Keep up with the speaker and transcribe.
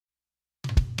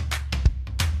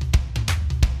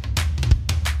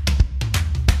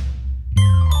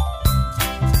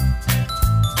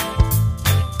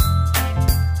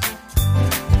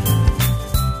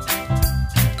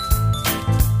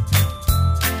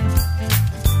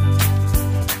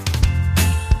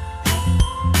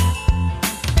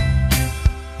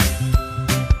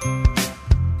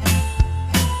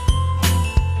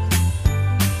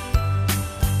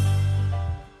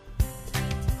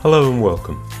Hello and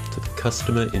welcome to the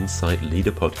Customer Insight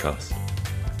Leader Podcast.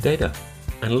 Data,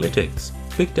 analytics,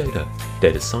 big data,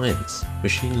 data science,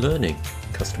 machine learning,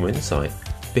 customer insight,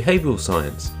 behavioral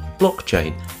science,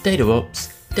 blockchain, data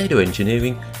ops, data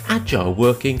engineering, agile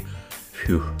working.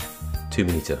 Phew, too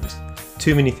many terms,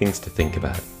 too many things to think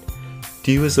about.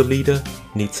 Do you as a leader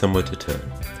need somewhere to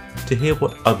turn? To hear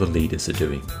what other leaders are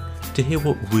doing? To hear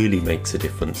what really makes a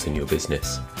difference in your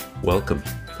business? Welcome.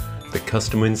 The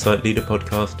Customer Insight Leader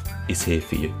Podcast is here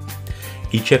for you.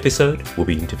 Each episode will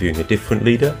be interviewing a different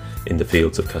leader in the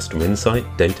fields of customer insight,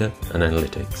 data and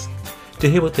analytics to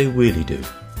hear what they really do,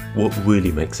 what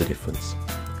really makes a difference.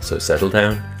 So settle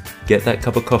down, get that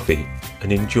cup of coffee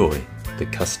and enjoy the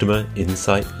Customer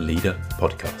Insight Leader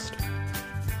Podcast.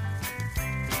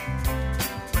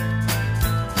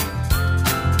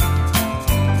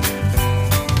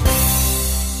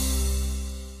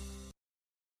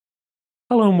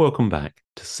 Hello and welcome back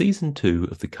to Season 2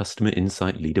 of the Customer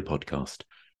Insight Leader Podcast,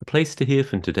 a place to hear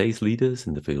from today's leaders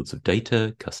in the fields of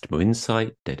data, customer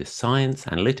insight, data science,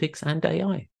 analytics, and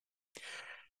AI.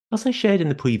 As I shared in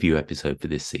the preview episode for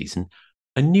this season,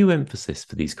 a new emphasis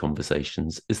for these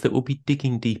conversations is that we'll be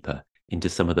digging deeper into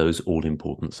some of those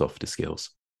all-important softer skills.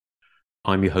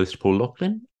 I'm your host, Paul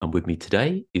Lachlan, and with me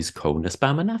today is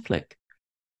Nussbaumer Knaflic.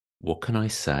 What can I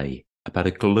say about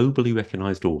a globally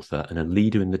recognized author and a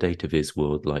leader in the data viz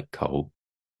world like Cole?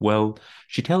 Well,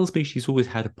 she tells me she's always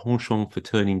had a penchant for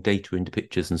turning data into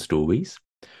pictures and stories.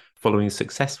 Following a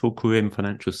successful career in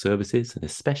financial services, and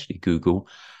especially Google,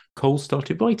 Cole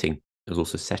started writing. Has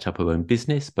also set up her own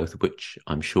business, both of which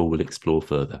I'm sure we'll explore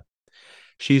further.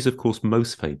 She is, of course,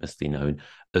 most famously known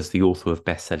as the author of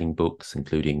best-selling books,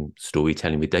 including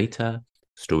Storytelling with Data,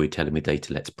 Storytelling with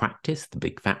Data Let's Practice, the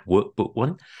big fat workbook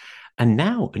one, and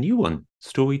now a new one,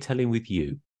 Storytelling with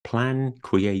You, Plan,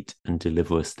 Create and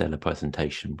Deliver a Stellar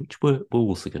Presentation, which we're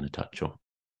also going to touch on.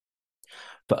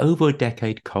 For over a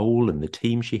decade, Cole and the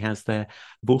team she has there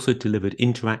have also delivered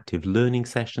interactive learning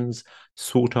sessions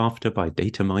sought after by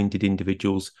data-minded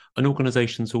individuals and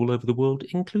organizations all over the world,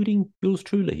 including yours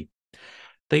truly.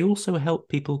 They also help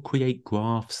people create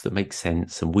graphs that make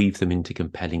sense and weave them into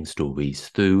compelling stories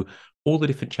through all the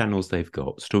different channels they've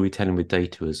got. Storytelling with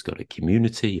Data has got a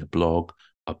community, a blog,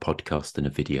 a podcast, and a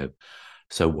video.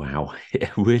 So wow, it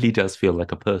really does feel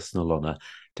like a personal honor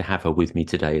to have her with me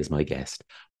today as my guest.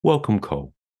 Welcome,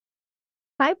 Cole.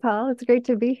 Hi, Paul. It's great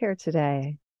to be here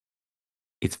today.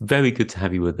 It's very good to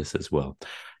have you with us as well.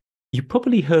 You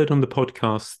probably heard on the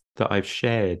podcast that I've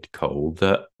shared, Cole,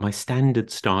 that my standard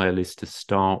style is to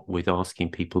start with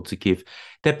asking people to give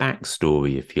their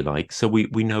backstory, if you like, so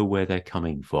we know where they're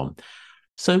coming from.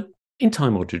 So, in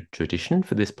time-honored tradition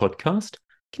for this podcast,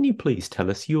 can you please tell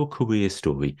us your career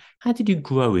story? How did you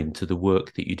grow into the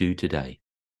work that you do today?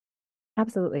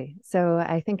 Absolutely. So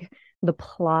I think the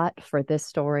plot for this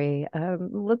story,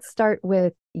 let's start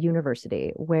with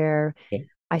university, where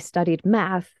I studied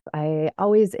math. I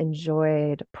always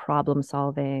enjoyed problem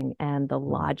solving and the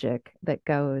logic that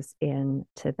goes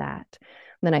into that.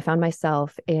 Then I found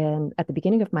myself at the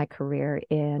beginning of my career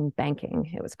in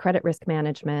banking. It was credit risk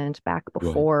management back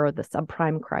before the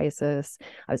subprime crisis.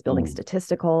 I was building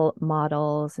statistical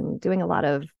models and doing a lot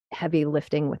of heavy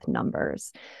lifting with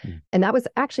numbers. And that was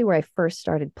actually where I first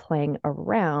started playing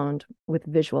around with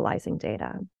visualizing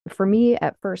data. For me,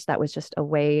 at first, that was just a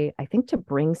way, I think, to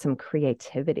bring some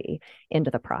creativity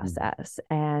into the process.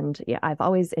 And yeah, I've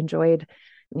always enjoyed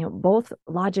both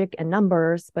logic and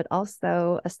numbers, but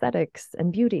also aesthetics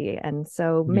and beauty. And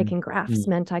so making graphs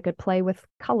meant I could play with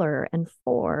color and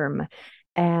form.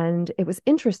 And it was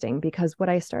interesting because what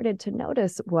I started to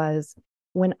notice was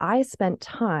when I spent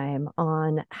time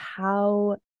on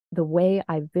how the way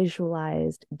I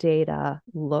visualized data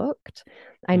looked,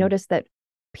 I noticed that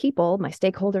people, my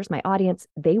stakeholders, my audience,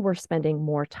 they were spending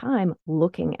more time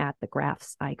looking at the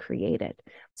graphs I created.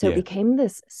 So it became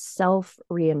this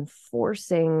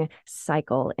self-reinforcing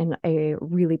cycle in a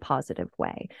really positive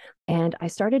way. And I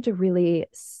started to really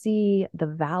see the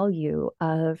value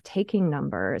of taking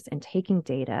numbers and taking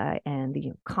data and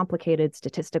the complicated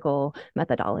statistical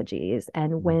methodologies.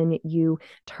 And when you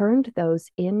turned those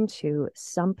into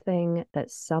something that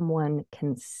someone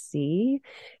can see,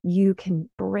 you can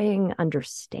bring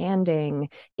understanding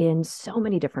in so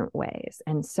many different ways.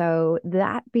 And so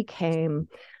that became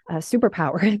a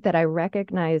superpower that I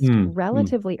recognized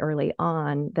relatively early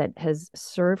on that has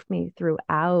served me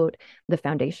throughout the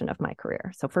foundation of my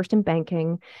career. So first in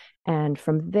banking, And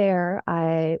from there,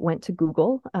 I went to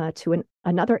Google to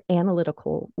another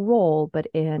analytical role, but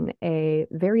in a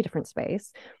very different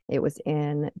space. It was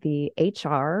in the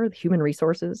HR, the Human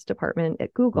Resources Department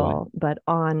at Google, Right. but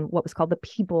on what was called the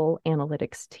People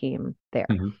Analytics team there.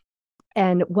 Mm-hmm.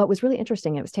 And what was really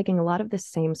interesting, it was taking a lot of the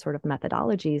same sort of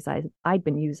methodologies I'd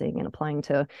been using and applying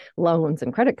to loans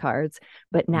and credit cards,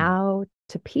 but now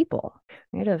to people,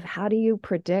 right? Of how do you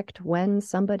predict when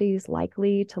somebody's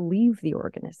likely to leave the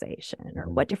organization, or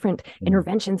what different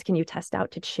interventions can you test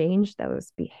out to change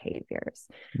those behaviors?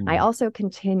 I also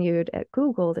continued at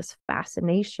Google this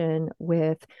fascination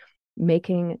with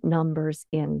making numbers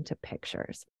into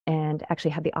pictures, and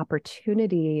actually had the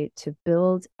opportunity to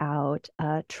build out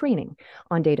training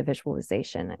on data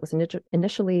visualization. It was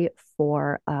initially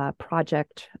for a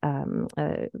project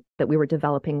that we were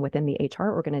developing within the HR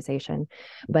organization,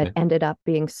 but ended up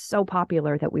being so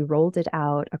popular that we rolled it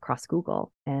out across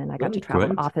Google. And I got to travel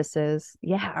to offices,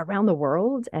 around the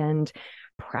world, and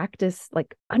practice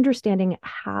like understanding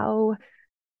how,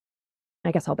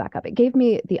 I guess I'll back up. It gave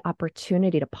me the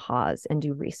opportunity to pause and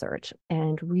do research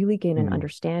and really gain an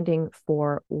understanding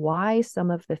for why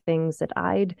some of the things that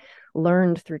I'd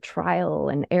learned through trial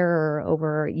and error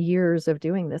over years of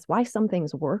doing this, why some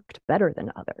things worked better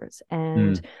than others,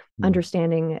 and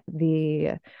understanding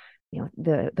the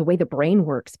way the brain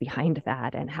works behind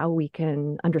that, and how we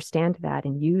can understand that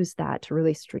and use that to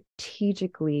really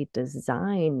strategically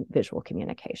design visual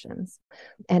communications.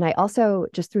 And I also,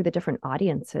 just through the different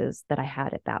audiences that I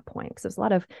had at that point, because there's a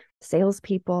lot of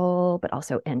salespeople, but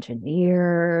also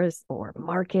engineers or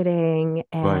marketing.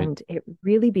 And it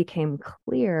really became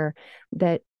clear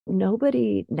that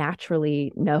nobody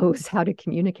naturally knows how to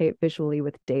communicate visually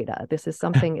with data. This is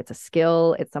something, it's a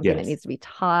skill, it's something that needs to be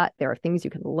taught. There are things you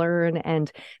can learn, and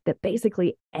that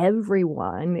basically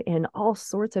everyone in all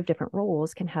sorts of different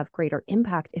roles can have greater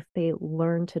impact if they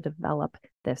learn to develop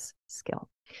this skill.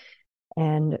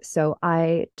 And so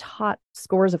I taught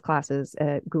scores of classes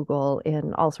at Google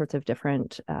in all sorts of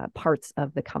different parts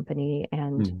of the company,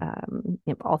 and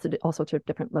also all sorts of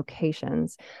different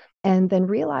locations, and then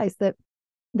realized that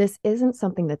this isn't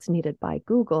something that's needed by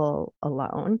Google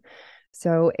alone.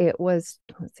 So it was,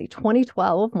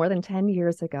 2012, more than 10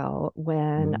 years ago,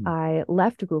 when I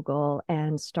left Google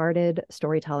and started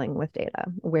Storytelling with Data,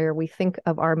 where we think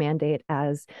of our mandate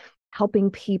as helping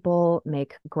people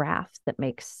make graphs that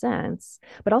make sense,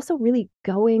 but also really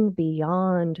going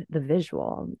beyond the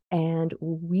visual and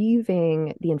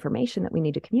weaving the information that we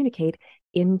need to communicate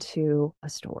into a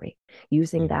story,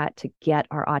 using that to get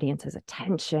our audience's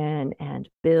attention and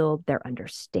build their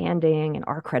understanding and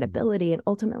our credibility, and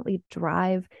ultimately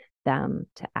drive them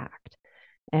to act.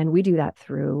 And we do that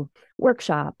through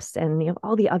workshops and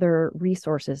all the other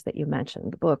resources that you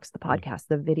mentioned, the books, the podcasts,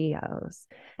 the videos.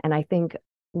 And I think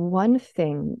one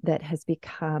thing that has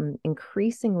become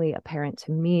increasingly apparent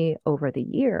to me over the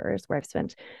years, where I've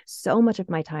spent so much of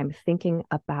my time thinking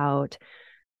about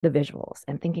the visuals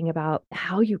and thinking about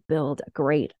how you build a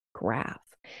great graph,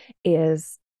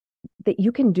 is that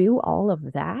you can do all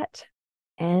of that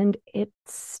and it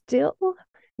still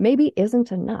maybe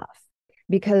isn't enough,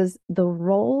 because the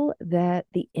role that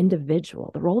the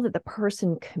individual, the role that the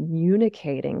person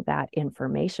communicating that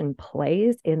information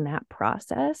plays in that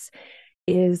process,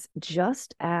 is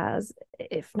just as,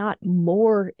 if not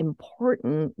more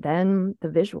important than the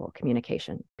visual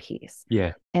communication piece.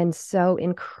 Yeah. And so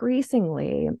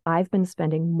increasingly, I've been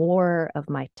spending more of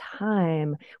my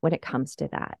time when it comes to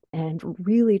that, and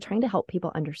really trying to help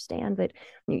people understand that,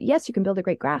 yes, you can build a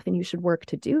great graph and you should work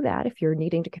to do that if you're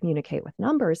needing to communicate with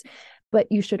numbers, but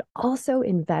you should also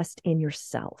invest in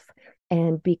yourself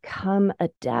and become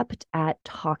adept at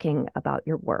talking about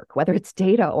your work, whether it's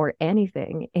data or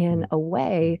anything, in a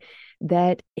way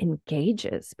that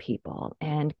engages people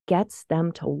and gets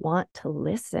them to want to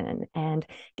listen and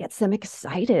gets them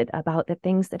excited about the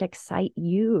things that excite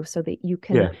you, so that you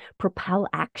can propel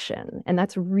action. And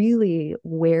that's really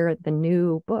where the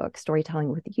new book, Storytelling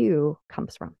with You,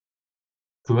 comes from.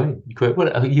 Great.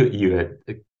 Well, you're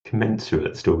a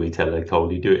commensurate storyteller,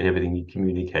 Cole. You do it in everything you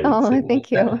communicate. Oh, thank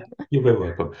you. You're very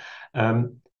welcome.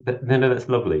 No, that's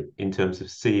lovely in terms of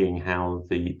seeing how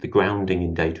the grounding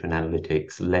in data and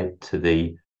analytics led to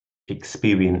the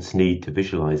experience need to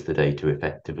visualize the data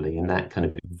effectively, and that kind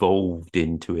of evolved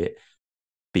into it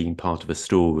being part of a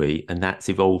story, and that's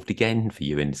evolved again for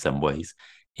you in some ways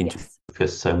into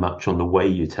focus so much on the way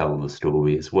you tell the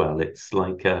story as well. It's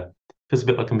like feels a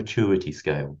bit like a maturity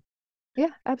scale. Yeah,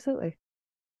 absolutely.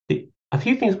 A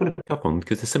few things I want to pick up on,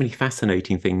 because there's so many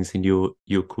fascinating things in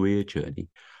your career journey.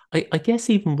 I guess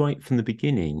even right from the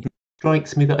beginning, it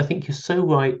strikes me that I think you're so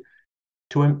right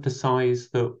to emphasize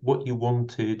that what you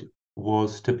wanted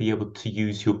was to be able to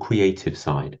use your creative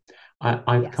side.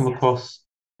 I've come Yes. across,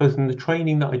 both in the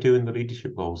training that I do and the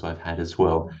leadership roles I've had as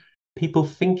well, people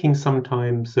thinking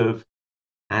sometimes of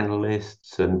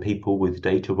analysts and people with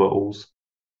data roles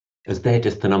as they're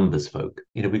just the numbers folk.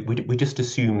 We just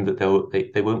assume that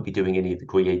they won't be doing any of the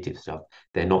creative stuff.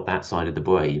 They're not that side of the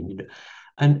brain.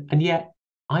 And yet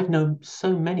I've known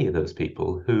so many of those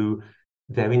people who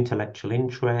their intellectual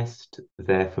interest,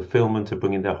 their fulfillment of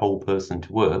bringing their whole person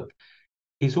to work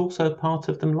is also part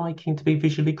of them liking to be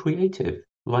visually creative,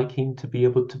 liking to be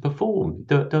able to perform.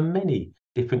 There are many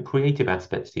different creative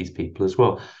aspects to these people as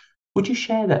well. Would you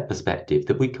share that perspective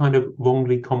that we kind of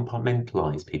wrongly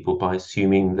compartmentalize people by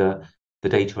assuming that the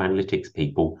data analytics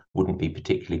people wouldn't be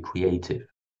particularly creative?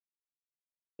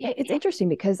 Yeah, it's interesting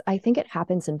because I think it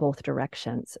happens in both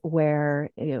directions where,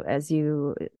 as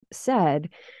you said,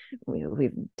 we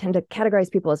tend to categorize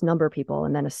people as number people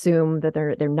and then assume that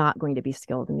they're not going to be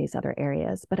skilled in these other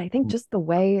areas. But I think just the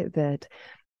way that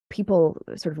people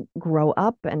sort of grow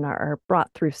up and are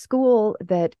brought through school,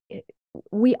 that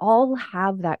we all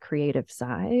have that creative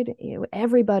side.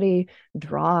 Everybody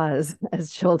draws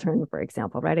as children, for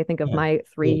example, right? I think of my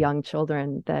three young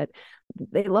children that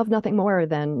they love nothing more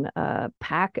than a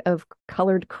pack of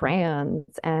colored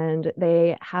crayons, and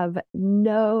they have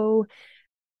no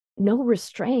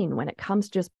restraint when it comes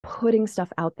to just putting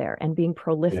stuff out there and being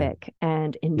prolific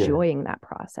and enjoying that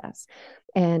process.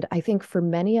 And I think for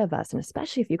many of us, and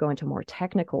especially if you go into a more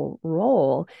technical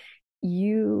role,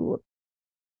 you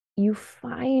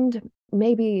find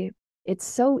maybe it's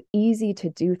so easy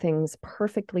to do things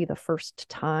perfectly the first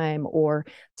time, or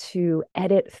to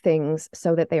edit things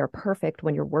so that they are perfect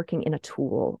when you're working in a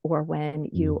tool or when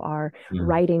you are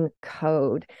writing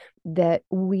code, that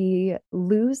we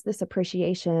lose this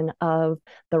appreciation of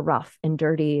the rough and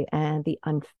dirty and the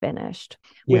unfinished,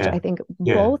 which I think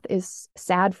both is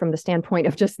sad from the standpoint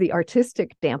of just the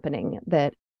artistic dampening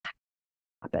that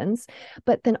happens,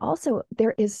 but then also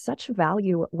there is such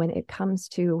value when it comes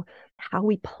to how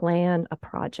we plan a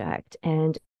project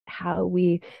and how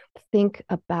we think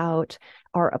about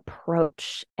our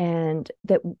approach. And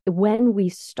that when we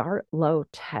start low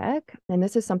tech, and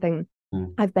this is something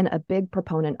I've been a big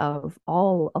proponent of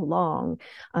all along,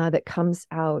 that comes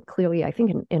out clearly, I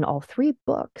think, in all three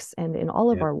books and in all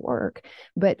of our work,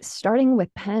 but starting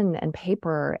with pen and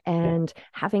paper and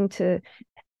having to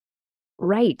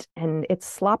write, and it's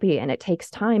sloppy and it takes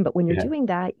time, but when you're doing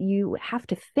that, you have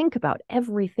to think about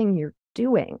everything you're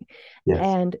doing.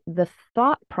 And the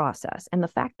thought process and the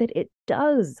fact that it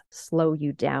does slow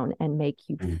you down and make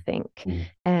you think,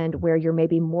 and where you're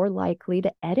maybe more likely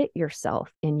to edit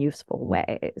yourself in useful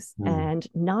ways and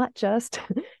not just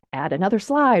add another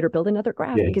slide or build another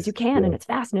graph because you can, and it's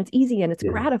fast and it's easy and it's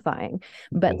gratifying,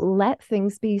 but let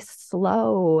things be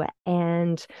slow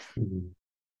and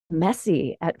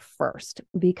messy at first,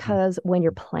 because when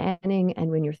you're planning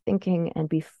and when you're thinking and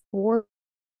before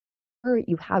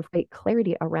you have great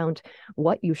clarity around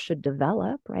what you should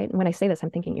develop, right? And when I say this, I'm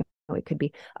thinking, it could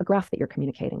be a graph that you're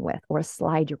communicating with, or a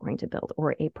slide you're going to build,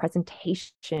 or a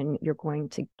presentation you're going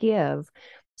to give.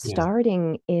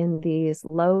 Starting in these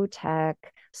low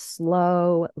tech,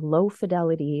 slow, low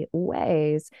fidelity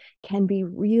ways can be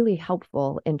really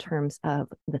helpful in terms of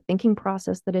the thinking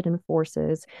process that it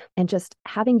enforces, and just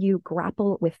having you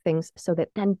grapple with things so that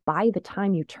then by the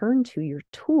time you turn to your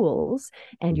tools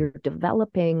and you're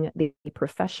developing the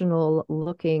professional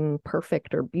looking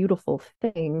perfect or beautiful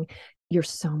thing, you're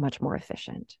so much more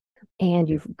efficient. And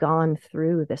you've gone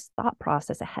through this thought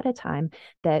process ahead of time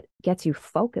that gets you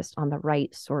focused on the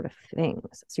right sort of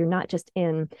things. So you're not just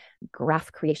in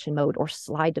graph creation mode or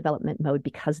slide development mode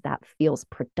because that feels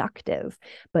productive,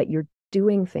 but you're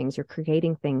doing things, you're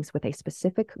creating things with a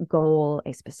specific goal,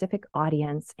 a specific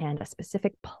audience, and a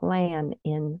specific plan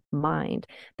in mind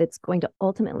that's going to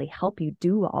ultimately help you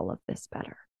do all of this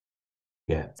better.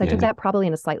 So I took that probably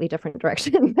in a slightly different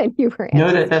direction than you were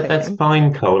anticipating. No, that's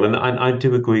fine, Cole, and I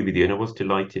do agree with you, and I was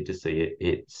delighted to see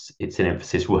it. It's an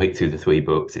emphasis right through the three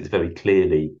books. It's very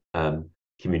clearly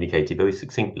communicated, very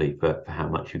succinctly for how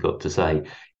much you got to say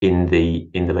in the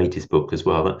latest book as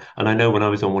well. And I know when I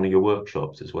was on one of your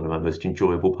workshops, it's one of my most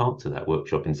enjoyable parts of that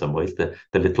workshop in some ways, the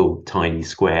little tiny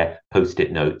square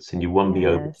post-it notes, and you won me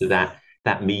over to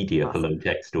that media for low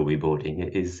tech storyboarding.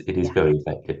 It is very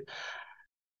effective.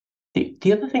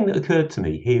 The other thing that occurred to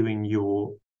me hearing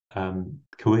your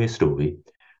career story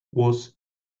was,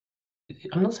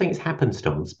 I'm not saying it's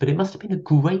happenstance, but it must have been a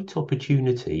great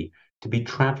opportunity to be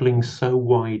traveling so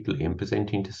widely and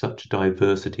presenting to such a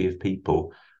diversity of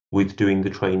people with doing the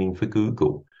training for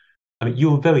Google. I mean,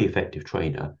 you're a very effective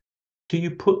trainer. Do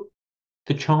you put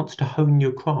the chance to hone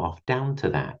your craft down to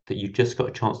that you've just got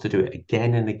a chance to do it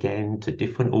again and again to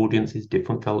different audiences,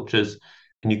 different cultures,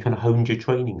 and you kind of honed your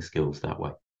training skills that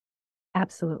way.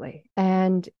 Absolutely.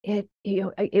 And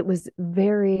it was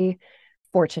very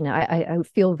fortunate. I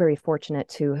feel very fortunate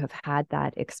to have had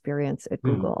that experience at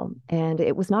Google. And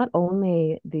it was not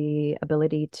only the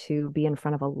ability to be in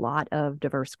front of a lot of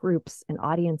diverse groups and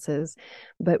audiences,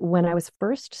 but when I was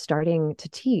first starting to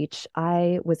teach,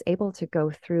 I was able to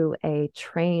go through a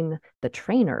train the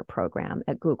trainer program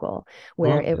at Google,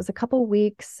 where it was a couple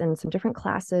weeks and some different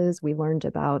classes. We learned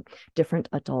about different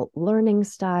adult learning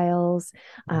styles.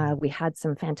 We had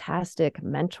some fantastic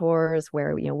mentors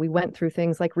where, we went through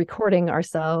things like recording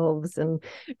ourselves and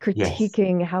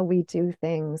critiquing how we do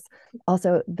things.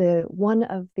 Also, one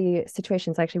of the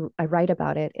situations, actually, I write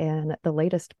about it in the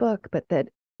latest book, but that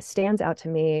stands out to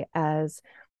me as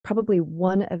probably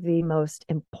one of the most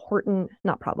important,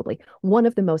 not probably, one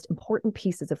of the most important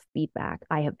pieces of feedback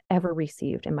I have ever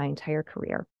received in my entire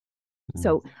career.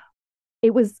 So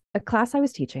it was a class I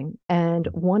was teaching, and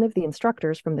one of the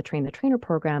instructors from the Train the Trainer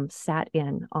program sat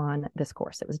in on this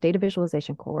course. It was a data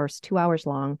visualization course, 2 hours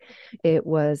long. It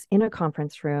was in a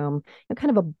conference room,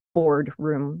 kind of a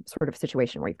boardroom sort of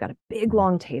situation where you've got a big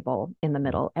long table in the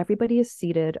middle. Everybody is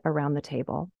seated around the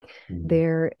table.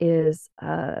 There is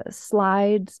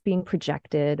slides being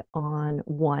projected on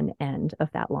one end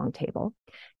of that long table.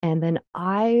 And then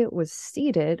I was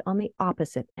seated on the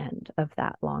opposite end of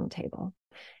that long table.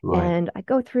 Right. And I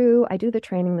go through, I do the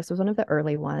training. This was one of the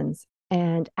early ones.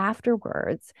 And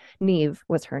afterwards, Neve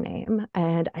was her name.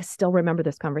 And I still remember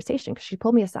this conversation because she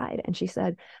pulled me aside and she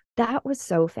said, "That was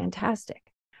so fantastic.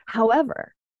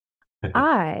 However,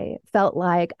 I felt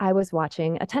like I was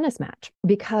watching a tennis match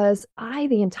because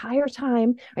the entire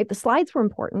time, right, the slides were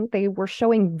important. They were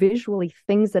showing visually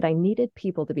things that I needed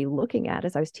people to be looking at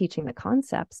as I was teaching the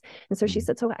concepts. And so she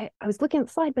said, so I was looking at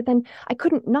the slide, but then I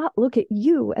couldn't not look at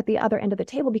you at the other end of the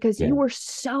table because you were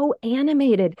so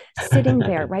animated sitting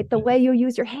there, right? The way you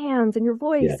use your hands and your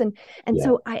voice. And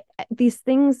so these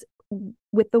things,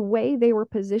 with the way they were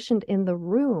positioned in the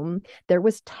room, there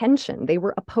was tension. They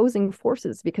were opposing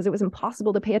forces because it was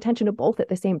impossible to pay attention to both at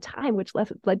the same time, which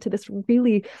led to this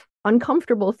really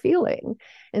uncomfortable feeling.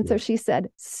 And so she said,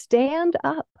 "Stand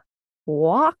up,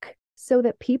 walk so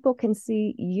that people can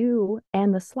see you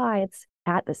and the slides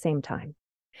at the same time."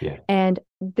 And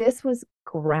this was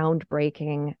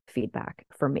groundbreaking feedback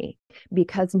for me,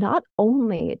 because not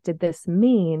only did this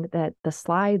mean that the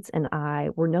slides and I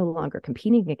were no longer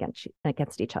competing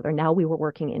against each other. Now we were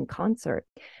working in concert,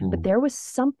 but there was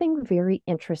something very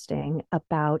interesting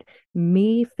about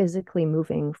me physically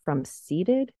moving from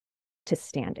seated to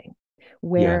standing,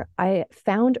 where I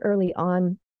found early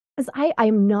on, as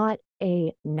I'm not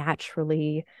a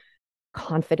naturally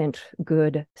confident,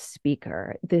 good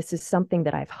speaker. This is something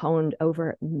that I've honed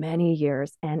over many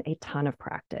years and a ton of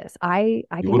practice. I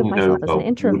think of myself as an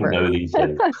introvert. You wouldn't know these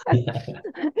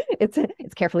days.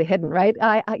 It's carefully hidden, right?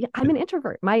 I'm an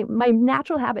introvert. My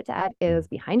natural habitat is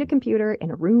behind a computer in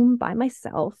a room by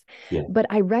myself. But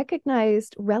I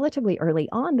recognized relatively early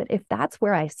on that if that's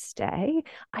where I stay,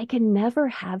 I can never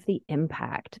have the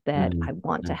impact that I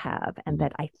want to have and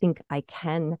that I think I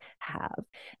can have.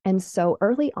 And so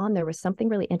early on, there was something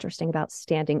really interesting about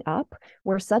standing up,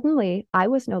 where suddenly I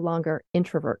was no longer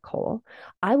introvert Cole.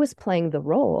 I was playing the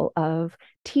role of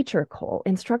teacher Cole,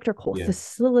 instructor Cole,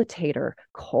 facilitator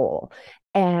Cole.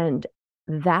 And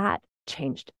that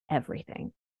changed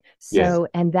everything. So,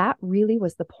 and that really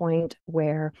was the point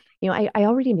where, I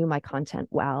already knew my content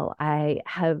well. I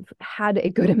have had a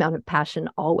good amount of passion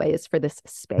always for this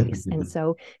space. And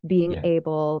so being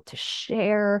able to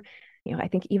share, I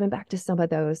think even back to some of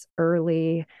those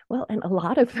early, and a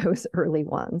lot of those early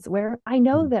ones where I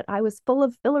know that I was full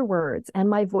of filler words and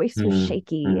my voice was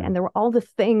shaky and there were all the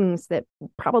things that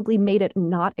probably made it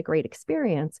not a great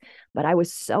experience, but I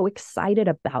was so excited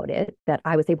about it that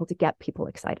I was able to get people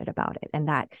excited about it. And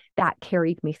that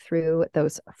carried me through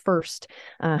those first,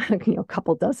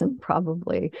 couple dozen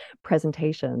probably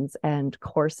presentations and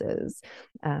courses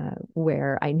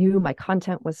where I knew my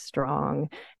content was strong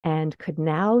and could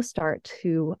now start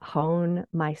to hone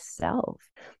myself.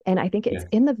 And I think it's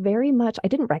in the very much, I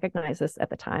didn't recognize this at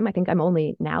the time. I think I'm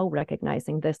only now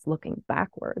recognizing this looking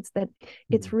backwards, that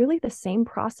it's really the same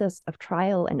process of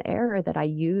trial and error that I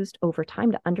used over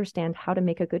time to understand how to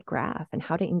make a good graph and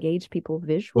how to engage people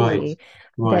visually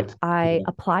that I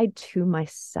applied to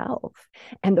myself.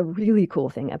 And the really cool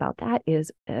thing about that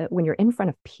is when you're in front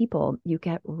of people, you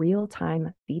get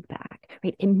real-time feedback,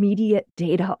 right? Immediate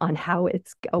data on how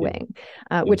it's going,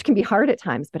 which can be be hard at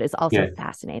times, but it's also Yes.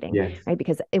 fascinating, Yes. right?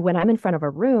 Because when I'm in front of a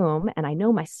room and I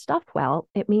know my stuff well,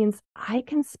 it means I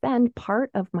can spend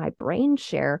part of my brain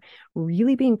share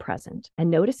really being present and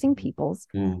noticing people's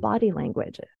Mm. body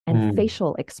language and Mm.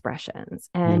 facial expressions.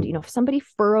 And, Mm. if somebody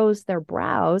furrows their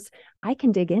brows, I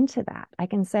can dig into that. I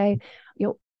can say,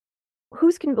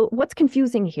 what's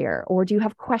confusing here, or do you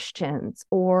have questions,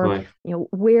 or Right.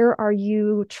 where are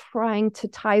you trying to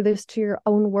tie this to your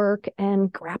own work and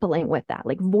grappling with that,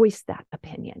 like voice that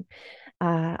opinion.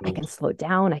 I can Right. slow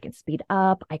down, I can speed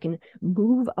up, I can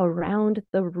move around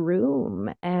the room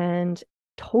and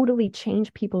totally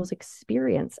change people's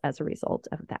experience as a result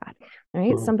of that,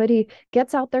 right? Right. Somebody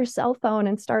gets out their cell phone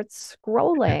and starts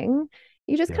scrolling,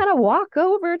 you just Yeah. kind of walk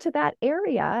over to that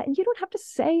area and you don't have to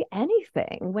say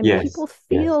anything. When Yes. people Yes.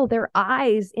 feel their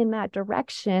eyes in that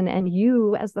direction and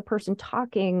you, as the person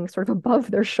talking, sort of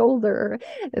above their shoulder,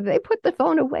 they put the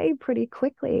phone away pretty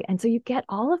quickly. And so you get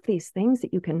all of these things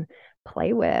that you can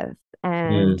play with.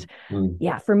 And Mm. Mm.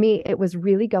 yeah, for me, it was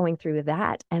really going through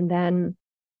that. And then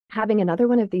having another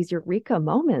one of these eureka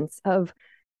moments of,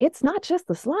 it's not just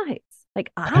the slides.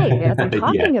 Like as I'm Yeah.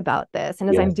 talking about this and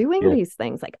as I'm Yes. doing Yes. these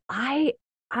things, like I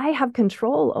have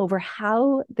control over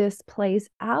how this plays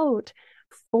out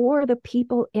for the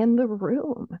people in the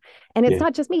room. And it's Yes.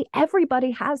 not just me.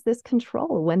 Everybody has this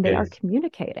control when they are Yes.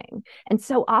 communicating. And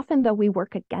so often, though, we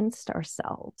work against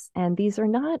ourselves. And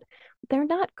they're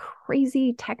not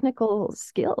crazy technical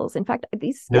skills. In fact,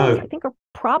 these skills I No. think are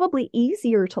probably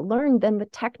easier to learn than the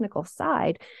technical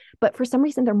side. But for some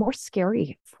reason, they're more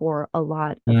scary for a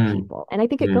lot of Mm. people. And I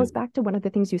think it goes Mm. back to one of the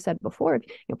things you said before.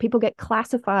 People get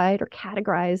classified or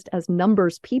categorized as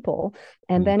numbers people.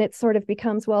 And Mm. then it sort of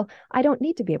becomes, well, I don't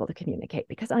need to be able to communicate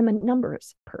because I'm a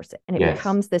numbers person. And it Yes.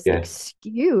 becomes this Yes.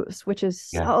 excuse, which is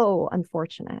Yes. so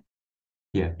unfortunate.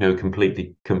 Yeah, no,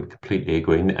 completely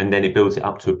agree. And then it builds it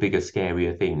up to a bigger,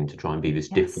 scarier thing to try and be this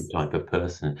different Yes. type of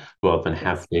person rather than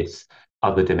have Yes. this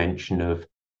other dimension of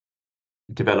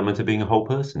development of being a whole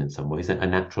person in some ways, a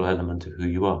natural element of who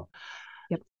you are.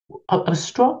 Yep. I was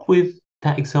struck with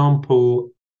that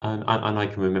example, and I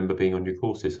can remember being on your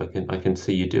courses, so I can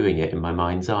see you doing it in my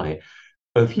mind's eye,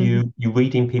 of Mm-hmm. you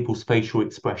reading people's facial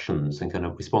expressions and kind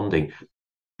of responding.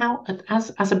 How,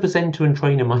 as a presenter and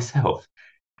trainer myself,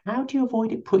 how do you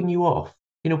avoid it putting you off?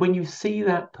 When you see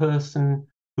that person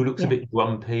who looks a Yeah. bit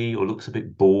grumpy or looks a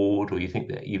bit bored, or you think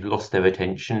that you've lost their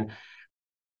attention,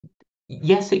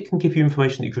 yes, it can give you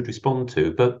information that you could respond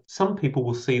to, but some people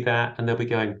will see that and they'll be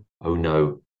going, oh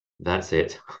no, that's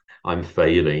it. I'm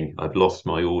failing. I've lost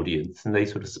my audience. And they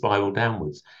sort of spiral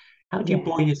downwards. How do you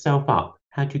buoy Yeah. yourself up?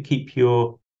 How do you keep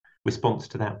your response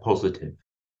to that positive?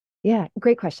 Yeah,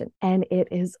 great question. And it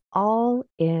is all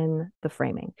in the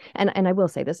framing. And I will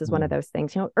say this is one of Mm. those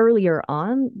things, earlier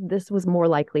on, this was more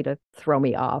likely to throw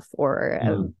me off, or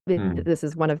Mm. Mm. this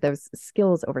is one of those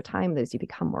skills over time that as you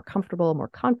become more comfortable, more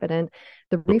confident,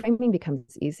 the reframing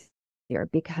becomes easier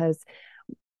because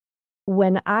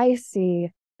when I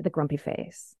see the grumpy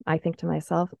face, I think to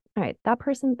myself, all right, that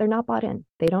person, they're not bought in.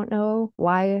 They don't know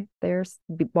why they're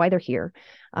here.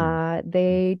 Mm.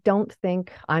 They don't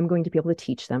think I'm going to be able to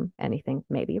teach them anything,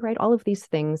 maybe, right? All of these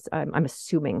things I'm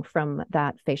assuming from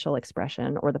that facial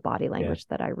expression or the body Yeah. language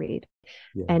that I read.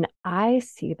 Yeah. And I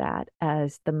see that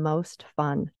as the most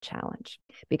fun challenge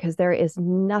because there is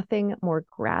nothing more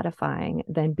gratifying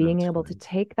than being able to Absolutely.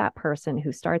 take that person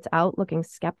who starts out looking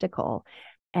skeptical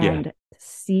Yeah. and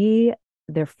see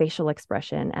their facial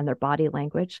expression and their body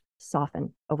language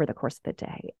soften over the course of the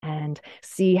day and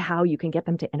see how you can get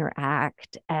them to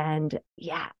interact. And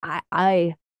yeah,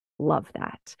 I love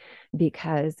that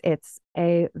because it's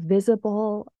a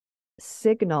visible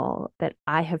signal that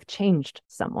I have changed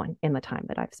someone in the time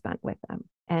that I've spent with them.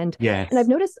 And I've Yes.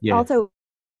 noticed Yes. also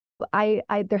I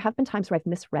there have been times where I've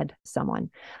misread someone.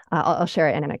 I'll share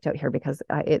an anecdote here because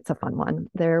it's a fun one.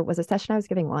 There was a session I was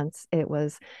giving once. It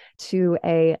was to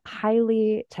a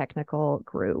highly technical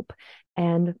group,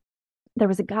 and there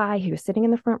was a guy who was sitting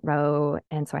in the front row,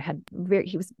 and so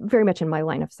he was very much in my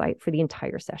line of sight for the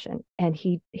entire session. And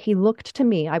he looked to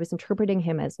me. I was interpreting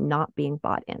him as not being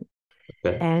bought in,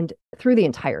 Okay. and through the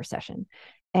entire session.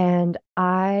 And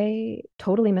I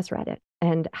totally misread it.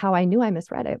 And how I knew I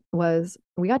misread it was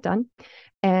we got done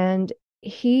and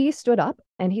he stood up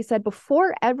and he said,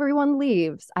 before everyone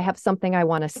leaves, I have something I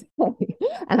want to say.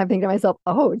 And I'm thinking to myself,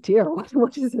 oh dear,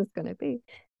 what is this going to be?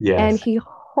 And Yes. he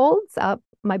holds up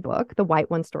my book, The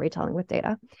White One Storytelling with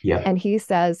Data. Yeah. And he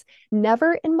says,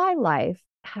 never in my life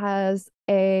has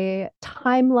a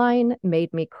timeline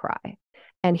made me cry.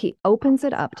 And he opens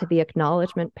it up to the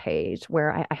acknowledgement page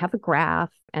where I have a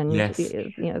graph and Yes.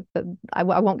 I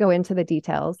won't go into the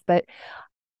details, but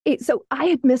So I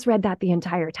had misread that the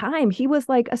entire time. He was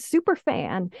like a super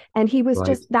fan, and he was Right.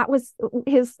 just, that was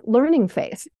his learning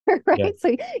phase, Yeah. right? So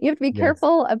you have to be Yes.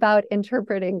 careful about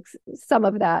interpreting some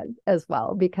of that as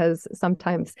well, because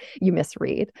sometimes you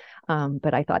misread.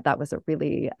 But I thought that was a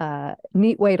really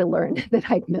neat way to learn that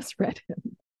I'd misread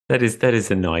him. That is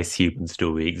a nice human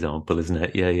story example, isn't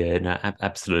it? Yeah, yeah, no,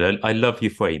 absolutely. I love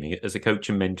your framing as a coach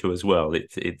and mentor as well.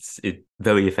 It's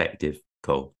very effective,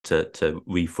 Cole, to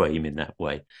reframe in that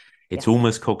way. It's Yes.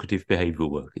 almost cognitive behavioral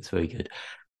work. It's very good.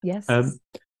 Yes. Um,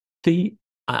 the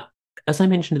as I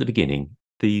mentioned at the beginning,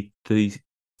 the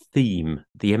theme,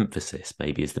 the emphasis,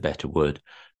 maybe is the better word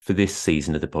for this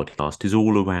season of the podcast, is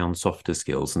all around softer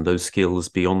skills and those skills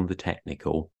beyond the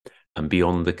technical and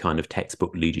beyond the kind of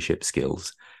textbook leadership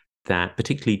skills that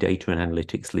particularly data and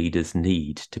analytics leaders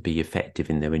need to be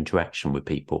effective in their interaction with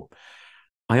people.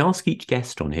 I ask each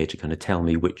guest on here to kind of tell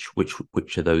me which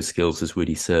of those skills has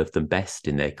really served them best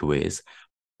in their careers.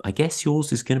 I guess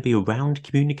yours is going to be around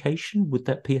communication. Would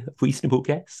that be a reasonable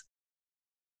guess?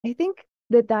 I think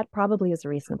that that probably is a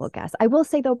reasonable guess. I will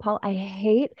say, though, Paul, I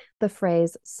hate the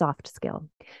phrase soft skill,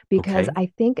 because Okay.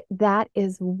 I think that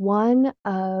is one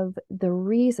of the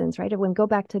reasons, right? When go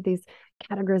back to these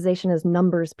categorization as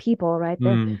numbers people, right?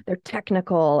 Mm, They're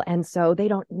technical, and so they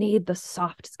don't need the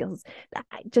soft skills.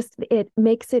 Just it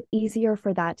makes it easier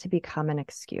for that to become an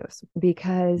excuse,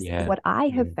 because yeah. what I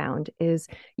Yeah. have found is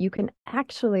you can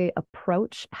actually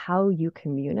approach how you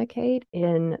communicate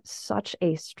in such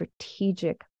a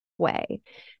strategic way.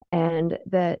 And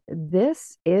that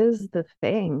this is the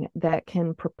thing that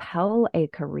can propel a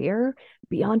career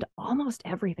beyond almost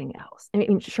everything else. I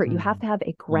mean, sure, you have Mm, to have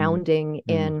a mm, grounding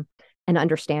mm. in an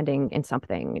understanding in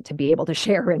something to be able to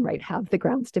share and right have the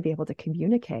grounds to be able to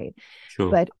communicate. Sure.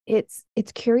 But it's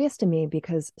curious to me,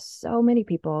 because so many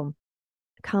people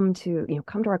come to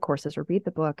our courses or read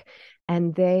the book,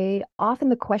 and they often,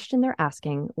 the question they're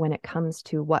asking when it comes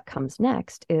to what comes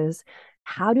next is,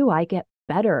 how do I get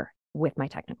better with my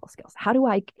technical skills? How do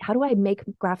I make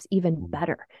graphs even Mm,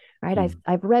 better? Right? i've mm.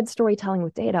 i've read storytelling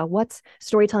with data. What's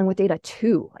storytelling with data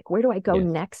 2? Like, where do I go Yes.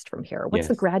 next from here? What's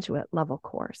the Yes. graduate level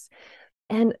course?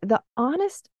 And the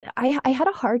honest, I had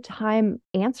a hard time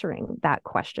answering that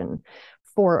question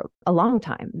for a long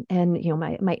time. And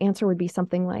my answer would be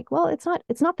something like, well, it's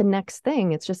not the next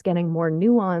thing. It's just getting more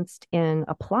nuanced in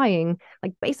applying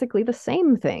like basically the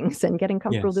same things and getting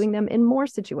comfortable Yes. doing them in more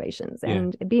situations Yeah.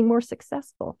 and being more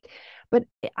successful. But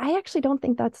I actually don't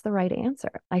think that's the right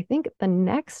answer. I think the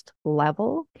next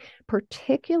level,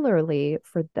 particularly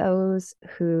for those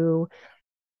who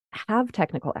have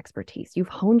technical expertise, you've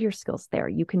honed your skills there,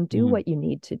 you can do Mm, what you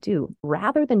need to do.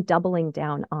 Rather than doubling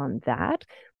down on that,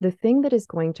 the thing that is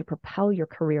going to propel your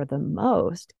career the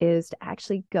most is to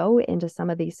actually go into some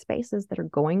of these spaces that are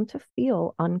going to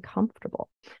feel uncomfortable.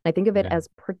 I think of it yeah. as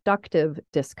productive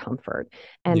discomfort.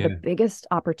 And the Yeah. biggest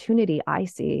opportunity I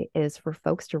see is for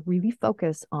folks to really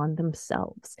focus on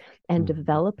themselves and Mm,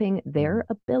 developing mm, their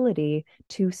ability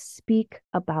to speak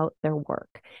about their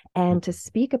work, and to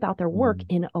speak about their work mm.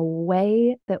 in a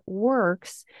way that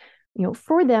works,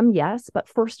 for them, yes, but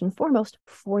first and foremost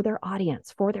for their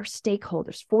audience, for their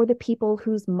stakeholders, for the people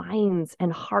whose minds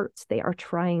and hearts they are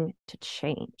trying to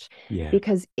change. Yeah.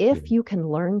 Because Yeah. if you can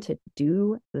learn to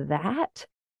do that,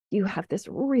 you have this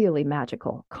really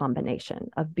magical combination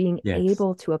of being Yes.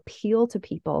 able to appeal to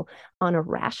people on a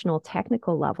rational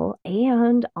technical level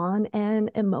and on an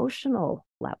emotional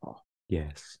level.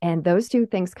 Yes. And those two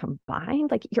things combined,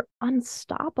 like, you're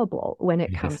unstoppable when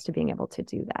it comes Yes. to being able to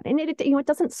do that. And it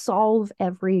doesn't solve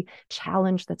every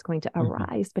challenge that's going to Hmm.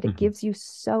 arise, but it Hmm. gives you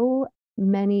so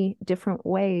many different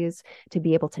ways to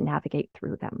be able to navigate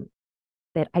through them,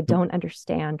 that I don't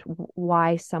understand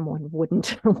why someone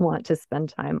wouldn't want to spend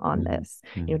time on Mm, this,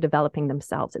 mm. developing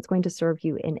themselves. It's going to serve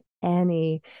you in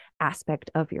any aspect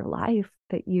of your life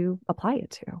that you apply it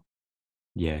to.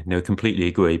 Yeah, no, completely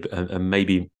agree. And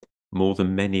maybe more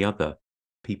than many other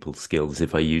people skills,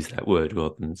 if I use that word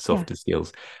rather than Yeah. softer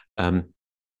skills, um,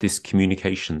 this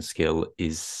communication skill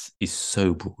is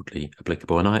so broadly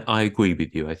applicable. And I agree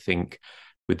with you. I think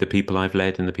with the people I've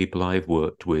led and the people I've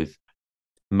worked with,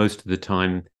 most of the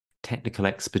time, technical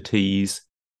expertise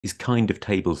is kind of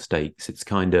table stakes. It's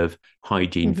kind of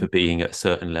hygiene Mm-hmm. for being at a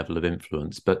certain level of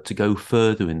influence. But to go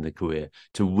further in the career,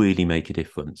 to really make a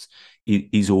difference,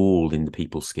 is all in the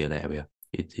people skill area.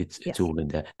 It's Yes. all in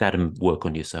there. That and work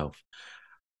on yourself.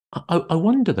 I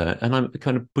wonder that, and I'm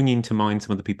kind of bringing to mind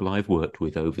some of the people I've worked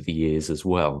with over the years as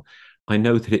well. I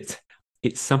know that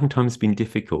it's sometimes been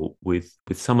difficult with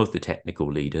some of the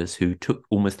technical leaders who took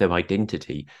almost their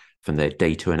identity from their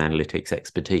data and analytics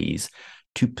expertise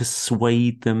to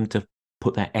persuade them to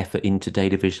put that effort into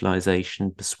data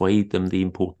visualization, persuade them the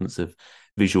importance of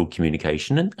visual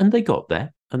communication, and they got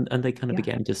there, and they kind of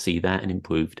began to see that and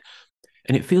improved.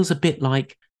 And it feels a bit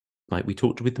like we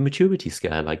talked with the maturity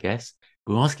scale, I guess.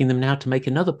 We're asking them now to make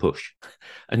another push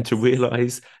and to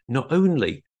realize not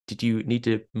only did you need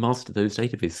to master those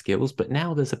data viz skills, but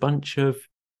now there's a bunch of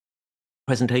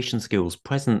presentation skills,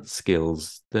 presence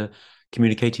skills, the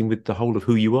communicating with the whole of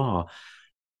who you are.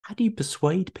 How do you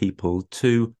persuade people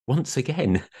to, once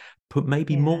again, put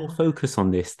maybe more focus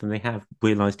on this than they have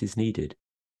realized is needed?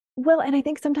 Well, and I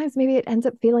think sometimes maybe it ends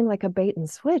up feeling like a bait and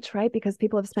switch, right? Because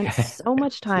people have spent so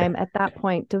much time at that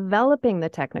point developing the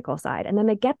technical side. And then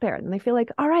they get there and they feel like,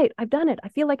 all right, I've done it. I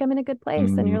feel like I'm in a good place.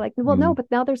 And you're like, well, no,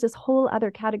 but now there's this whole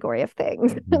other category of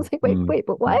things. It's like, wait,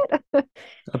 but what?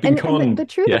 And the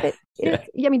truth of it is,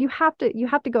 I mean, you have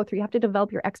to go through, you have to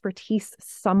develop your expertise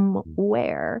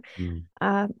somewhere,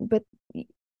 but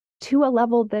to a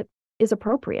level that is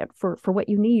appropriate for what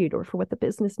you need, or for what the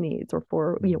business needs, or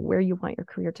for where you want your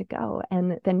career to go.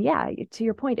 And then to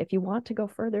your point, if you want to go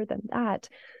further than that,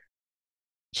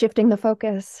 shifting the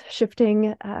focus,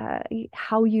 shifting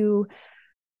how you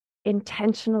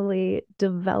intentionally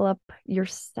develop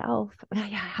yourself.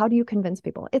 How do you convince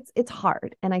people? It's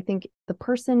hard, and I think the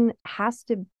person has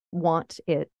to want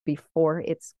it before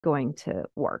it's going to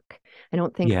work. I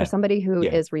don't think for somebody who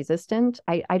is resistant,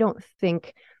 I don't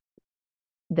think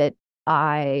that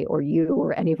I or you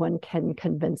or anyone can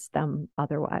convince them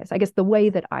otherwise. I guess the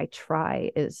way that I try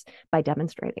is by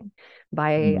demonstrating.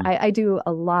 I do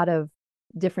a lot of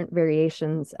different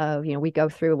variations of, we go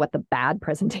through what the bad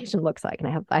presentation looks like,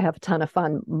 and I have a ton of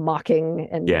fun mocking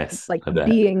and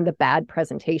being the bad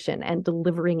presentation and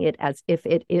delivering it as if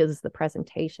it is the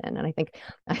presentation. And I think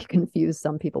I confuse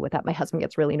some people with that. My husband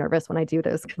gets really nervous when I do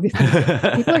those, because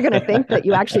people are going to think that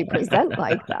you actually present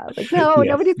like that. Like, no,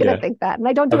 nobody's going to think that. And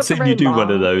I don't do it for very long. I've seen you do one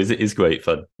of those. It is great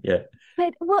fun. Yeah.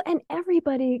 But and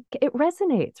everybody, it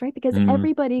resonates, right? Because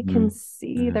everybody can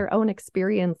see their own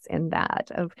experience in that.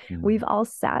 We've all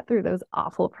sat through those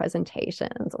awful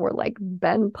presentations or like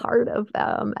been part of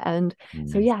them. And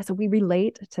so we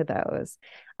relate to those.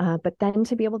 But then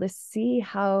to be able to see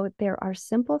how there are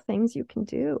simple things you can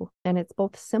do. And it's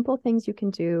both simple things you can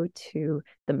do to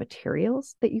the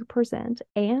materials that you present,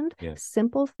 and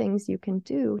simple things you can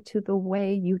do to the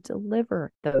way you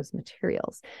deliver those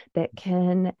materials that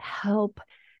can help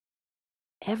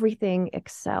everything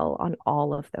excel on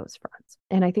all of those fronts.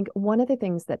 And I think one of the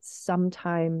things that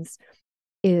sometimes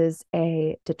is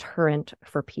a deterrent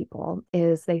for people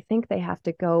is they think they have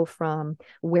to go from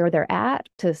where they're at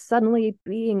to suddenly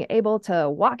being able to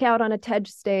walk out on a TED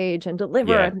stage and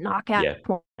deliver a knockout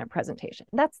presentation.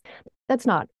 That's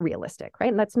not realistic,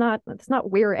 right? And that's not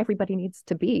where everybody needs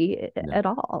to be at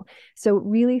all. So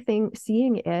really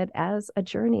seeing it as a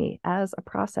journey, as a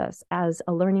process, as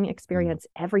a learning experience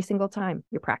every single time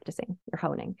you're practicing, you're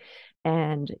honing,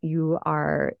 and you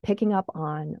are picking up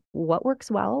on what works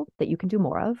well that you can do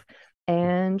more of,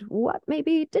 and what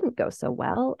maybe didn't go so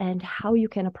well, and how you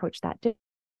can approach that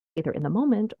either in the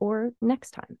moment or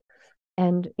next time.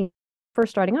 And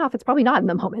first starting off, it's probably not in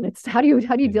the moment. It's how do you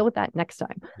deal with that next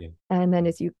time? And then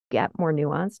as you get more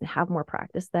nuanced and have more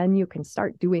practice, then you can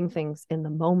start doing things in the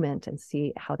moment and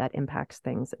see how that impacts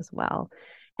things as well.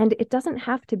 And it doesn't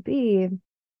have to be,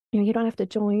 you don't have to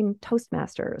join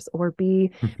Toastmasters or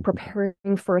be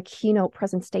preparing for a keynote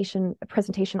presentation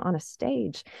on a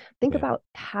stage. Think about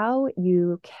how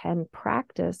you can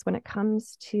practice when it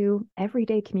comes to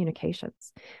everyday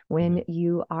communications. When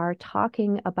you are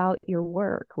talking about your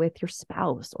work with your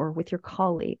spouse or with your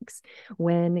colleagues,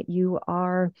 when you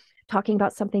are talking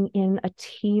about something in a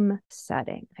team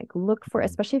setting, like look for,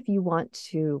 especially if you want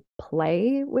to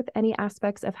play with any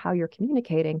aspects of how you're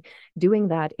communicating, doing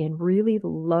that in really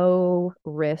low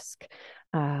risk,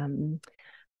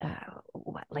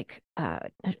 like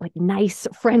nice,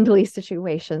 friendly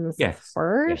situations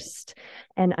first,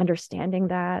 and understanding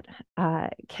that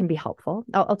can be helpful.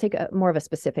 I'll take more of a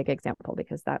specific example,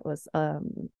 because that was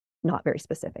not very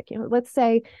specific. Let's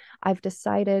say I've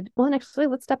decided, well, actually,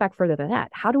 let's step back further than that.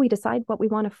 How do we decide what we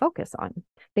want to focus on?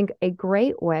 I think a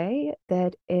great way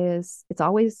that is, it's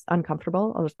always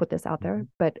uncomfortable, I'll just put this out there,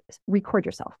 but record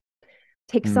yourself.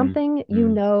 Take something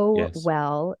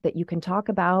well that you can talk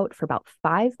about for about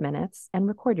 5 minutes and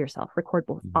record yourself. Record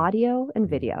both audio and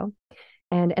video.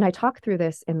 And I talk through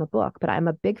this in the book, but I'm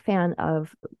a big fan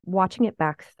of watching it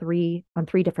back on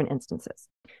three different instances.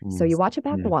 So you watch it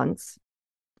back once,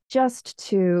 just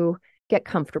to get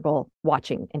comfortable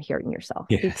watching and hearing yourself,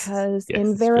 because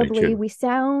invariably we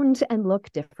sound and look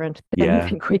different than we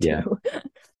think we do.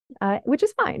 which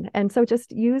is fine. And so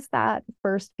just use that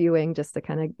first viewing just to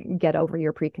kind of get over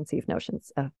your preconceived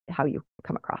notions of how you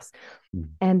come across.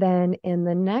 And then in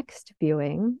the next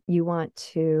viewing, you want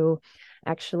to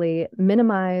actually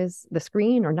minimize the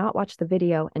screen or not watch the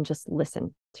video and just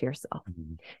listen to yourself.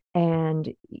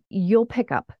 And you'll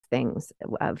pick up things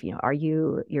of,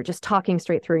 you're just talking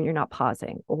straight through and you're not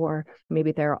pausing, or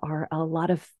maybe there are a lot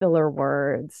of filler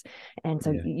words. And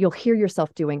so you'll hear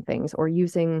yourself doing things or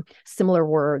using similar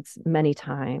words many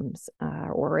times,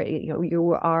 or,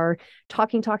 you are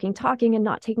talking and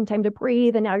not taking time to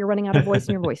breathe. And now you're running out of voice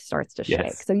and your voice starts to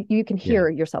shake. So you can hear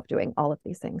yourself doing all of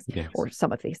these things or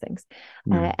some of these things.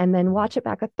 And then watch it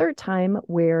back a third time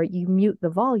where you mute the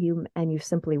volume and you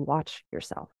simply watch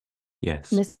yourself. And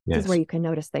this is where you can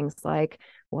notice things like,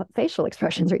 what facial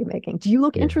expressions are you making? Do you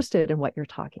look interested in what you're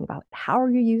talking about? How are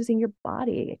you using your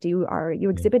body? Are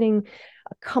you exhibiting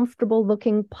a comfortable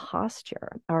looking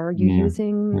posture? Are you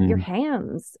using your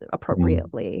hands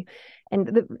appropriately? And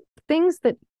the things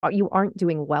that you aren't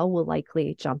doing well will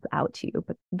likely jump out to you,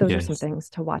 but those are some things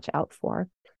to watch out for.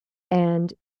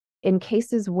 And in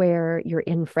cases where you're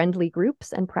in friendly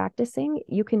groups and practicing,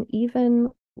 you can even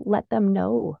let them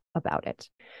know about it.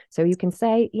 So you can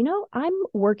say, I'm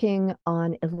working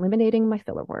on eliminating my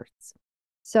filler words.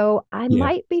 So I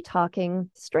might be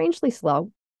talking strangely slow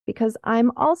because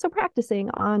I'm also practicing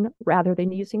on, rather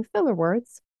than using filler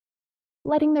words,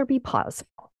 letting there be pause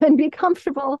and be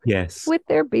comfortable with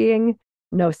there being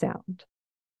no sound.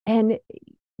 And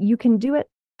you can do it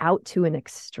out to an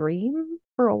extreme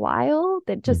for a while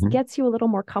that just gets you a little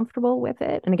more comfortable with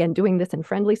it. And again, doing this in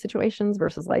friendly situations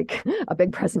versus like a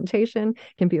big presentation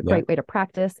can be a great way to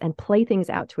practice and play things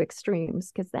out to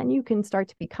extremes, because then you can start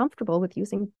to be comfortable with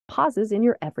using pauses in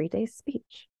your everyday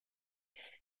speech.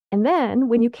 And then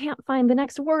when you can't find the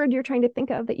next word you're trying to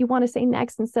think of that you want to say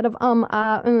next, instead of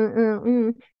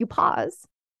you pause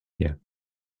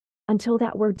until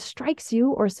that word strikes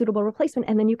you or a suitable replacement,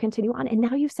 and then you continue on. And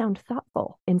now you sound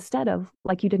thoughtful instead of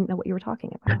like you didn't know what you were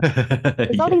talking about.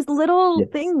 There's all these little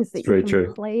things that you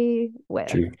can play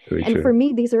with. And for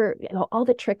me, these are all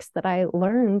the tricks that I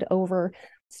learned over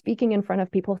speaking in front of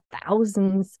people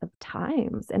thousands of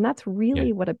times. And that's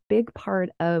really what a big part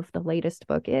of the latest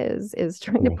book is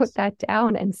trying to put that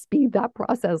down and speed that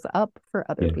process up for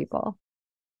other people.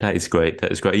 That is great.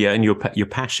 That is great. Yeah, and your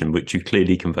passion, which you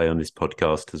clearly convey on this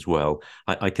podcast as well.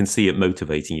 I can see it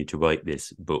motivating you to write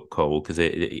this book, Cole, because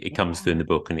it comes through in the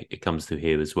book and it comes through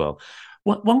here as well.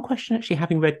 One question, actually,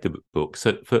 having read the book,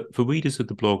 so for readers of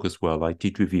the blog as well, I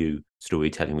did review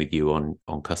Storytelling with You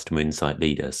on Customer Insight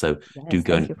Leader. So do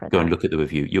go and look at the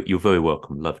review. You're very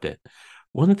welcome. Loved it.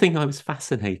 One thing I was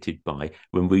fascinated by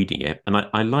when reading it, and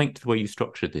I liked the way you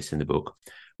structured this in the book,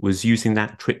 was using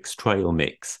that tricks trail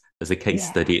mix as a case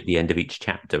study at the end of each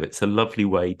chapter. It's a lovely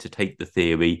way to take the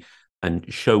theory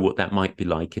and show what that might be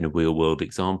like in a real world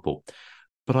example.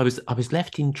 But I was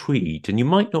left intrigued, and you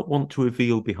might not want to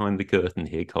reveal behind the curtain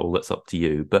here, Cole, that's up to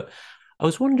you. But I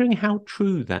was wondering how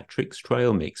true that tricks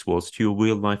trail mix was to your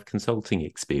real life consulting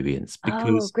experience,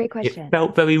 because great question. It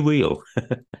felt very real.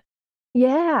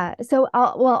 Yeah. So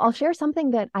I'll share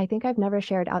something that I think I've never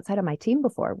shared outside of my team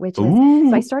before, which is,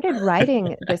 so I started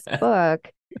writing this book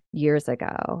years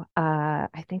ago.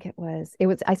 I think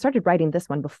I started writing this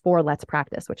one before Let's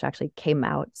Practice, which actually came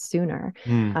out sooner.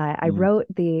 I wrote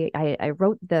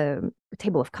the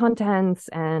table of contents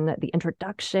and the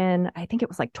introduction. I think it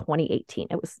was like 2018.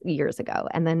 It was years ago.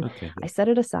 And then I set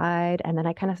it aside, and then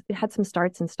I kind of had some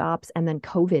starts and stops, and then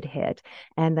COVID hit.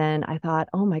 And then I thought,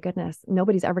 oh my goodness,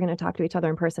 nobody's ever going to talk to each other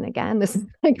in person again. This is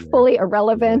like fully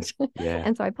irrelevant.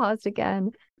 And so I paused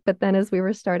again. But then as we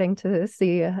were starting to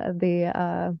see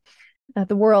the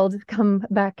world come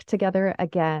back together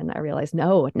again, I realized,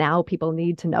 no, now people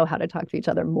need to know how to talk to each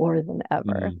other more than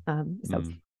ever. So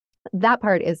that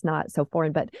part is not so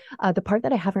foreign, but the part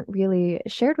that I haven't really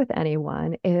shared with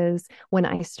anyone is when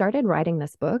I started writing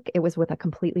this book, it was with a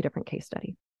completely different case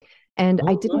study. And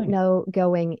I didn't know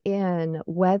going in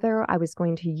whether I was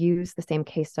going to use the same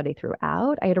case study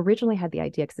throughout. I had originally had the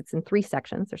idea, because it's in 3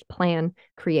 sections. There's plan,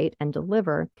 create, and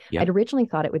deliver. I'd originally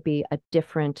thought it would be a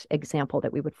different example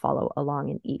that we would follow along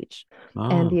in each.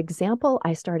 And the example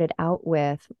I started out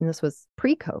with, and this was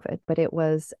pre-COVID, but it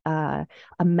was a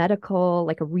medical,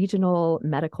 like a regional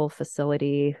medical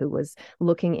facility who was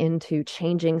looking into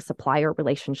changing supplier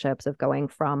relationships, of going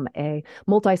from a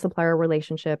multi-supplier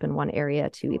relationship in one area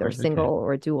to either single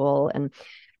or dual.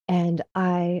 And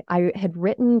I had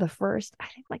written the first, I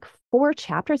think, like 4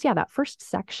 chapters. That first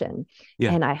section.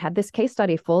 And I had this case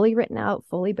study fully written out,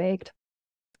 fully baked.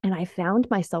 And I found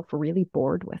myself really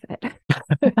bored with it.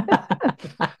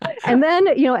 And then,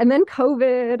 and then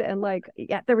COVID, and like,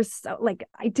 yeah, there was so like,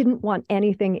 I didn't want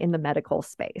anything in the medical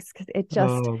space because it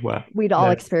just, Oh, wow. we'd all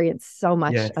Yes, experienced so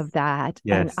much yes, of that.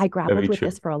 And yes. I grappled Very with true.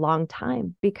 this for a long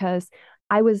time because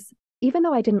I was, even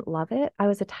though I didn't love it, I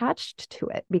was attached to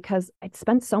it because I'd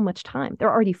spent so much time. There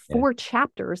are already Yeah, 4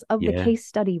 chapters of the yeah, case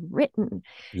study written.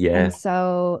 And yeah.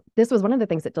 so this was one of the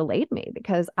things that delayed me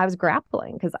because I was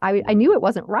grappling because I knew it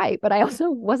wasn't right, but I also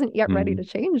wasn't yet ready Mm, to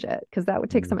change it because that would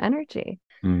take mm, some energy.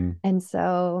 mm. And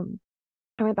so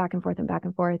I went back and forth and back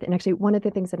and forth. And actually, one of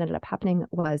the things that ended up happening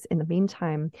was in the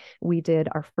meantime, we did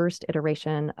our first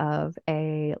iteration of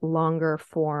a longer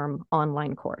form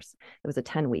online course. It was a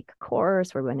 10-week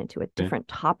course where we went into a Yeah, different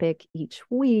topic each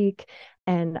week.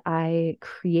 And I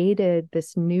created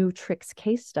this new tricks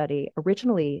case study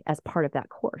originally as part of that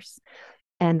course,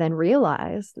 and then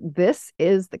realized this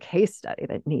is the case study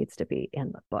that needs to be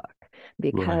in the book right.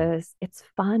 because it's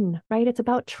fun, right? It's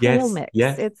about trail Yes, mix.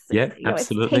 yes, It's yeah, it's taste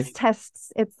absolutely.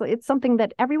 tests. It's something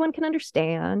that everyone can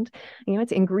understand.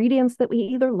 It's ingredients that we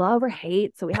either love or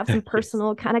hate, so we have some Yes,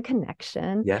 personal kind of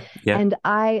connection. yeah, yeah, And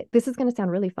this is going to sound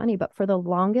really funny, but for the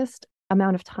longest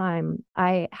amount of time,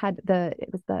 I had it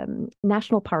was the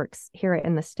national parks here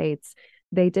in the States.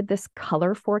 They did this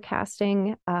color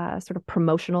forecasting sort of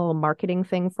promotional marketing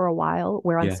thing for a while,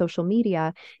 where on yeah, social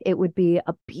media, it would be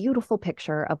a beautiful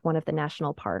picture of one of the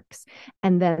national parks.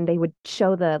 And then they would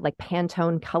show the like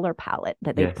Pantone color palette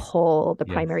that they'd yes, pull the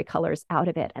yes. primary colors out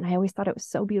of it. And I always thought it was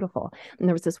so beautiful. And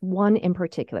there was this one in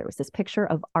particular, it was this picture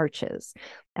of arches.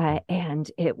 And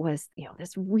it was,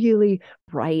 this really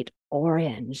bright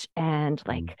orange and Mm.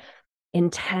 like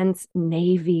intense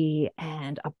navy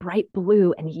and a bright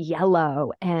blue and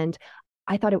yellow. And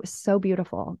I thought it was so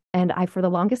beautiful. And I, for the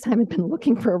longest time, had been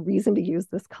looking for a reason to use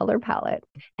this color palette.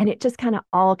 And it just kind of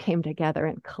all came together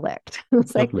and clicked.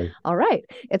 It's like, Lovely. all right,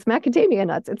 it's macadamia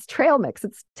nuts, it's trail mix,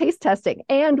 it's taste testing.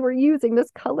 And we're using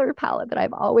this color palette that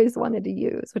I've always wanted to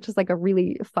use, which is like a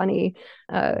really funny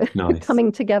Nice.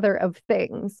 coming together of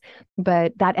things.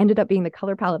 But that ended up being the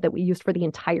color palette that we used for the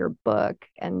entire book.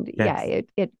 And yeah,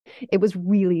 Yes. it was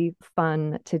really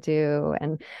fun to do.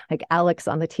 And like Alex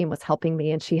on the team was helping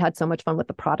me, and she had so much fun with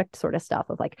the product sort of stuff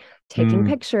of like taking Mm,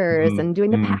 pictures mm, and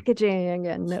doing the mm. packaging.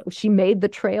 And she made the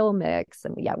trail mix.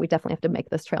 And yeah, we definitely have to make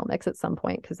this trail mix at some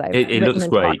point because I've It written looks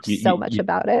and great. talked so much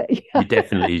about it. You Yeah,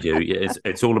 definitely do. Yeah,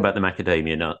 it's all about the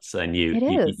macadamia nuts, and it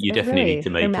is. you It definitely need really, to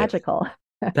they're make it. magical.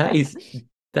 That is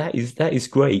that is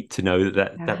great to know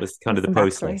that Yeah, was kind there's of the some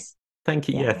backstory. process. Thank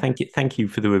you. Yeah, Yeah. thank you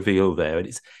for the reveal there.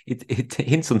 And it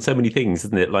hints on so many things,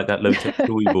 doesn't it? Like that low tech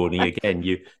storyboarding again.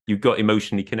 You got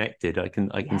emotionally connected. I can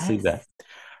see that. Yes.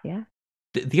 Yeah.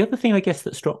 The other thing I guess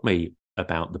that struck me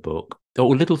about the book,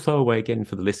 or a little throwaway again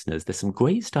for the listeners, there's some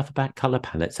great stuff about color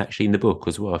palettes actually in the book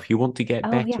as well. If you want to get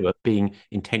Oh, yeah. better at being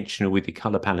intentional with your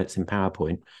color palettes in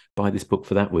PowerPoint, buy this book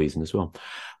for that reason as well.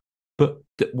 But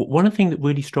one thing that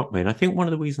really struck me, and I think one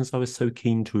of the reasons I was so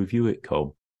keen to review it,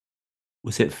 Cole,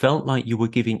 was it felt like you were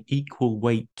giving equal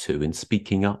weight to and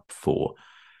speaking up for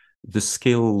the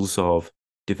skills of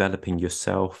developing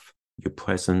yourself, your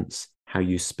presence, how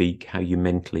you speak, how you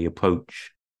mentally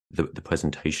approach the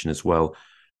presentation as well.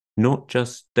 Not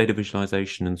just data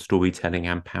visualization and storytelling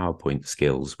and PowerPoint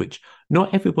skills, which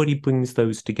not everybody brings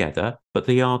those together, but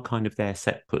they are kind of there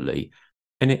separately.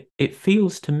 And it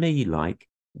feels to me like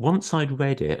once I'd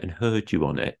read it and heard you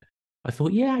on it, I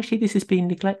thought, yeah, actually, this is being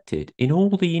neglected in all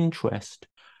the interest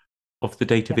of the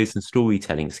data Yep. viz and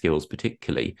storytelling skills,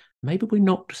 particularly. Maybe we're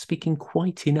not speaking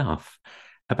quite enough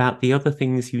about the other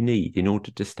things you need in order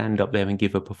to stand up there and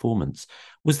give a performance.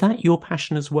 Was that your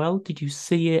passion as well? Did you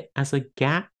see it as a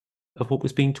gap of what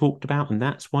was being talked about, and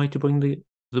that's why to bring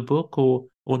the book, or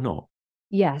not?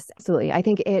 Yes, absolutely. I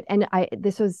think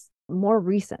this was more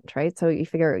recent, right? So you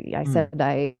figure, I Mm, said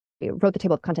I wrote the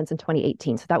table of contents in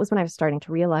 2018. So that was when I was starting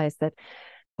to realize that,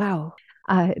 wow,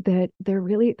 that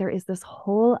there is this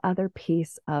whole other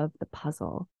piece of the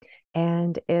puzzle.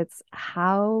 And it's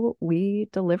how we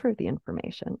deliver the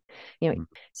information. You know, mm,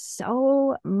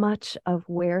 so much of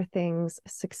where things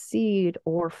succeed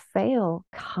or fail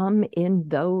come in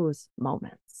those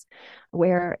moments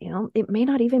where, it may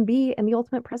not even be in the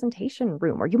ultimate presentation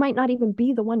room, or you might not even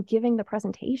be the one giving the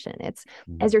presentation. It's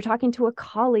as mm, you're talking to a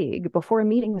colleague before a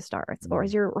meeting starts, or mm.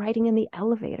 as you're riding in the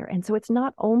elevator. And so it's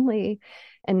not only,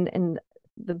 and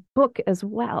the book as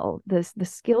well, the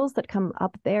skills that come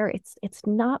up there, it's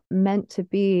not meant to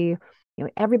be,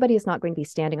 everybody is not going to be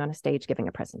standing on a stage giving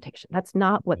a presentation. That's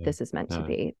not what No, this is meant to no.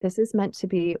 be. This is meant to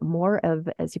be more of,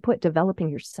 as you put, developing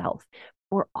yourself,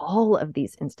 for all of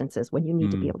these instances when you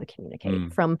need to be able to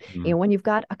communicate, from when you've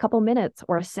got a couple minutes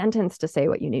or a sentence to say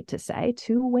what you need to say,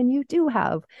 to when you do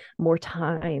have more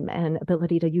time and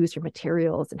ability to use your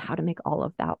materials and how to make all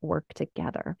of that work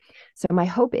together. So my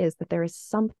hope is that there is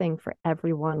something for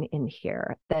everyone in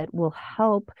here that will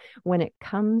help when it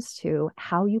comes to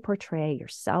how you portray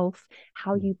yourself,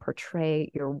 how you portray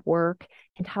your work,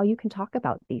 and how you can talk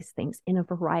about these things in a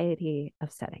variety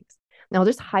of settings. Now, I'll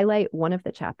just highlight one of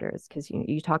the chapters because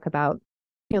you talk about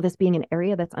this being an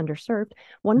area that's underserved.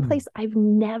 One place I've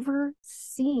never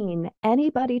seen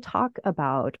anybody talk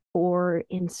about or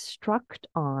instruct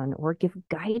on or give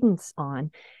guidance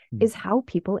on is how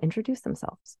people introduce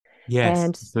themselves. Yes,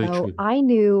 and so I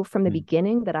knew from the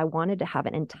beginning that I wanted to have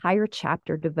an entire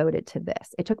chapter devoted to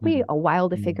this. It took me a while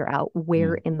to figure out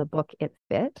where in the book it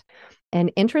fit.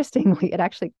 And interestingly, it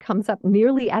actually comes up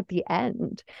nearly at the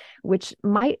end, which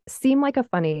might seem like a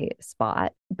funny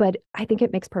spot, but I think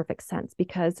it makes perfect sense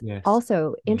because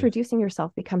also introducing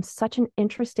yourself becomes such an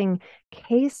interesting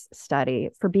case study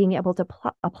for being able to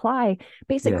apply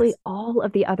basically all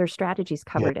of the other strategies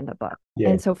covered in the book.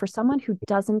 And so for someone who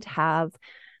doesn't have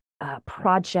a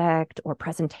project or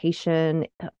presentation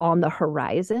on the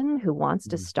horizon, who wants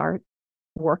to start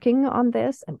working on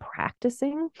this and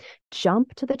practicing,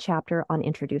 jump to the chapter on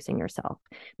introducing yourself,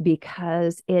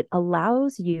 because it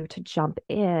allows you to jump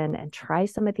in and try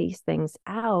some of these things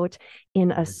out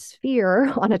in a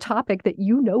sphere on a topic that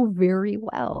you know very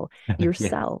well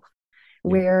yourself.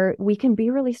 Where we can be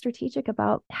really strategic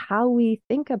about how we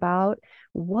think about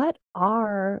what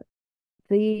are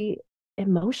the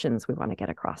emotions we want to get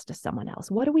across to someone else.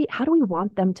 How do we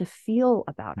want them to feel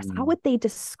about us? How would they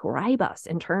describe us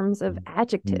in terms of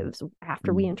adjectives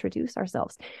after we introduce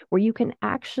ourselves? Where you can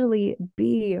actually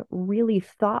be really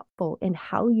thoughtful in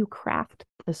how you craft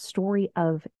the story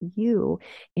of you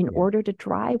in order to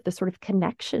drive the sort of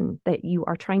connection that you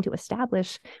are trying to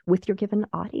establish with your given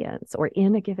audience or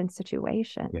in a given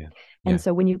situation. And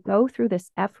so when you go through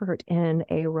this effort in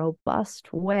a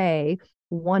robust way,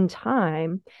 one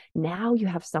time, now you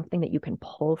have something that you can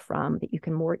pull from, that you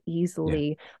can more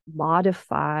easily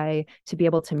modify to be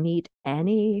able to meet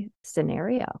any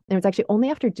scenario. And it was actually only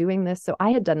after doing this, so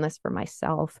I had done this for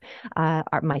myself,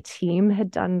 my team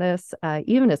had done this,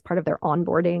 even as part of their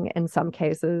onboarding in some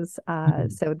cases.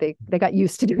 So they got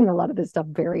used to doing a lot of this stuff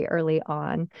very early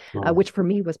on, which for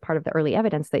me was part of the early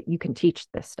evidence that you can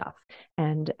teach this stuff.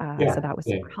 And so that was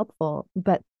super helpful.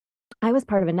 But I was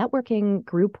part of a networking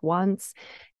group once,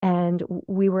 and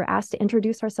we were asked to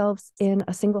introduce ourselves in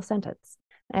a single sentence.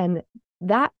 And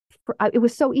that, it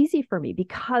was so easy for me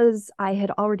because I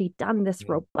had already done this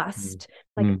robust,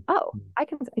 I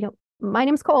can, my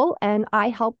name's Cole, and I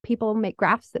help people make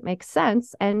graphs that make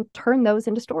sense and turn those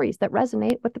into stories that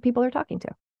resonate with the people they're talking to.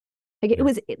 Like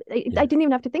I didn't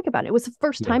even have to think about it. It was the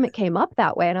first time it came up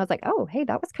that way. And I was like, oh, hey,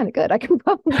 that was kind of good. I can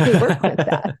probably work with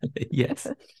that.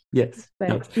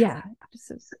 But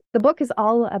the book is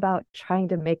all about trying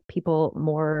to make people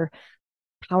more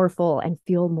powerful and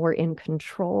feel more in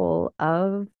control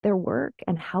of their work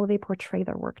and how they portray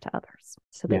their work to others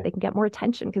so that they can get more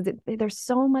attention, because there's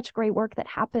so much great work that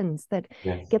happens that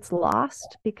gets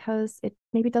lost because it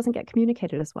maybe doesn't get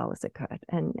communicated as well as it could.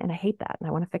 And I hate that. And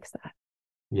I want to fix that.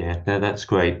 Yeah, that's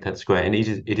great. That's great. And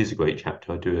it is a great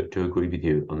chapter. I do agree with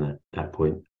you on that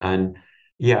point. And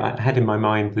I had in my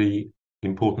mind the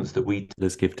importance that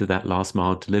retailers give to that last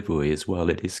mile delivery as well.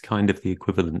 It is kind of the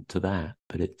equivalent to that,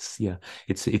 but it's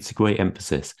a great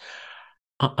emphasis.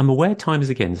 I'm aware time is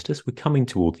against us. We're coming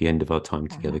toward the end of our time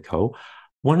together, Cole.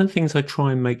 One of the things I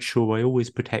try and make sure I always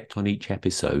protect on each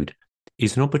episode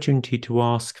is an opportunity to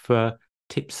ask for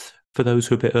tips for those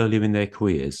who are a bit earlier in their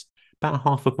careers. About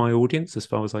half of my audience, as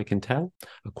far as I can tell,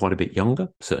 are quite a bit younger,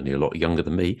 certainly a lot younger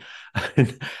than me.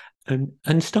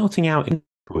 and starting out in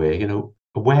career,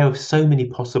 aware of so many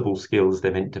possible skills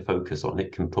they're meant to focus on,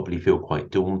 it can probably feel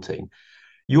quite daunting.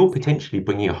 You're potentially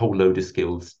bringing a whole load of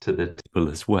skills to the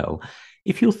table as well.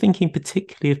 If you're thinking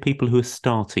particularly of people who are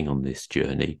starting on this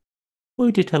journey, what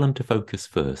would you tell them to focus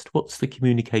first? What's the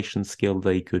communication skill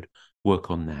they could work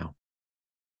on now?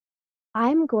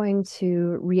 I'm going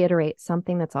to reiterate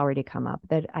something that's already come up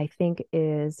that I think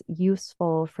is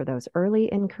useful for those early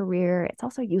in career. It's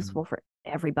also useful for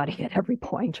everybody at every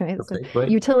point, right? Okay, so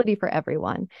utility for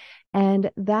everyone. And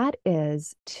that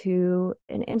is and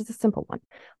it's a simple one,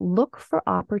 look for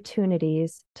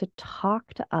opportunities to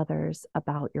talk to others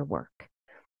about your work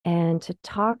and to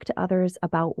talk to others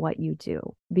about what you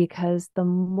do, because the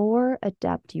more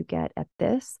adept you get at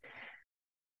this,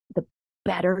 the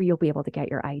better you'll be able to get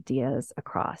your ideas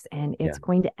across. And Yeah. it's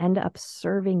going to end up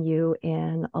serving you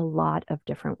in a lot of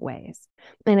different ways.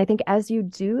 And I think as you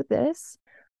do this,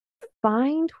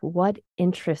 find what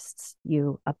interests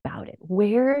you about it.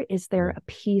 Where is there a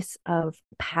piece of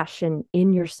passion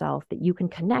in yourself that you can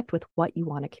connect with what you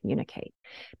want to communicate?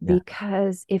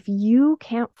 Because if you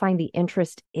can't find the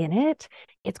interest in it,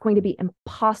 it's going to be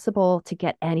impossible to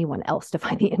get anyone else to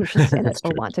find the interest in it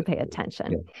or want to pay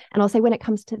attention. And I'll say, when it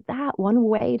comes to that, one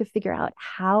way to figure out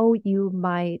how you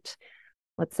might,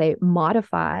 let's say,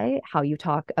 modify how you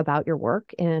talk about your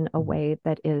work in a way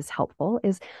that is helpful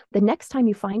is the next time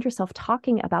you find yourself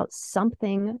talking about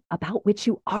something about which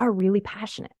you are really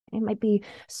passionate. It might be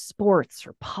sports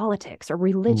or politics or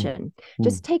religion.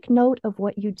 Just take note of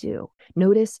what you do.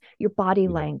 Notice your body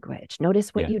language. Notice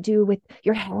what you do with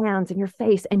your hands and your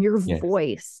face and your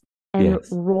voice, and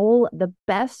roll the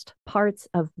best parts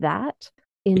of that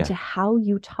into how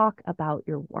you talk about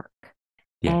your work.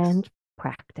 And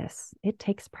practice. It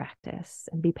takes practice,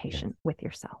 and be patient with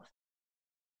yourself.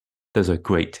 Those are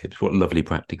great tips. What lovely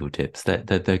practical tips.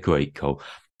 They're great, Cole.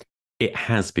 It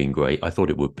has been great. I thought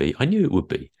it would be. I knew it would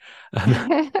be.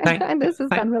 And this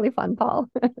has been really fun, Paul.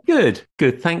 Good.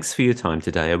 Thanks for your time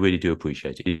today. I really do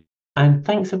appreciate it. And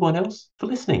thanks everyone else for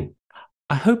listening.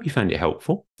 I hope you found it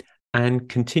helpful, and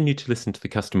continue to listen to the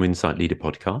Customer Insight Leader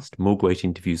podcast. More great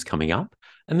interviews coming up.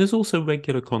 And there's also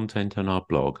regular content on our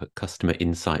blog at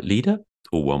customerinsightleader,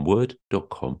 all one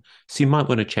word.com. So you might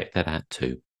want to check that out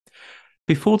too.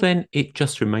 Before then, it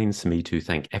just remains for me to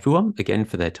thank everyone again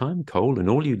for their time, Cole, and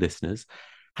all you listeners.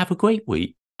 Have a great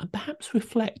week, and perhaps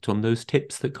reflect on those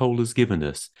tips that Cole has given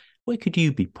us. Where could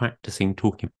you be practicing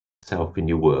talking to yourself in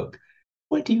your work?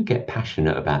 Where do you get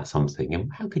passionate about something,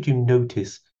 and how could you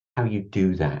notice how you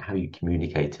do that, how you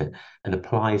communicate it, and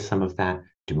apply some of that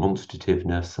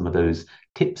demonstrativeness, some of those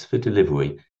tips for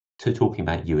delivery to talking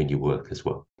about you and your work as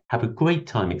well. Have a great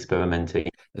time experimenting.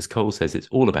 As Cole says, it's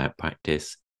all about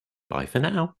practice. Bye for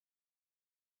now.